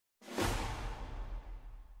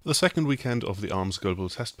The second weekend of the ARMS Global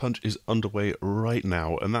Testpunch is underway right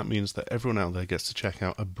now, and that means that everyone out there gets to check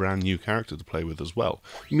out a brand new character to play with as well.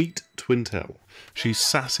 Meet Twintelle. She's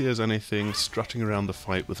sassy as anything, strutting around the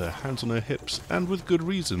fight with her hands on her hips, and with good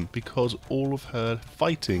reason, because all of her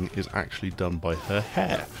fighting is actually done by her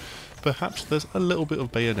hair. Perhaps there's a little bit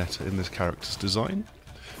of Bayonetta in this character's design.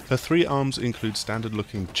 Her three arms include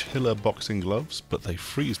standard-looking chiller boxing gloves, but they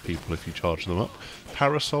freeze people if you charge them up,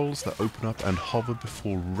 parasols that open up and hover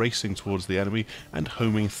before racing towards the enemy, and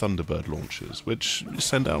homing Thunderbird launchers, which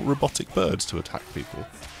send out robotic birds to attack people.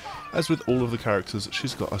 As with all of the characters,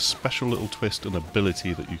 she's got a special little twist and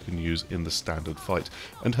ability that you can use in the standard fight,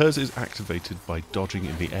 and hers is activated by dodging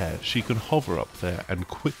in the air. She can hover up there and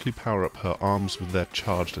quickly power up her arms with their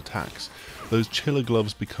charged attacks. Those chiller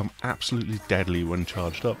gloves become absolutely deadly when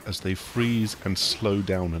charged up as they freeze and slow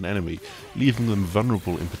down an enemy, leaving them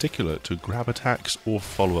vulnerable in particular to grab attacks or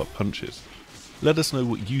follow-up punches. Let us know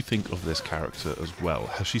what you think of this character as well.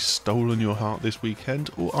 Has she stolen your heart this weekend,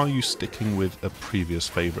 or are you sticking with a previous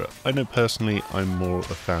favourite? I know personally I'm more a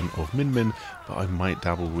fan of Min Min, but I might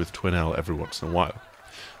dabble with Twintelle every once in a while.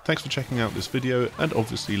 Thanks for checking out this video, and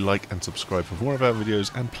obviously like and subscribe for more of our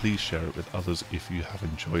videos, and please share it with others if you have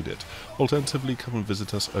enjoyed it. Alternatively, come and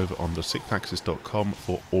visit us over on thesixaxis.com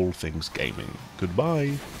for all things gaming.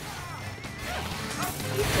 Goodbye!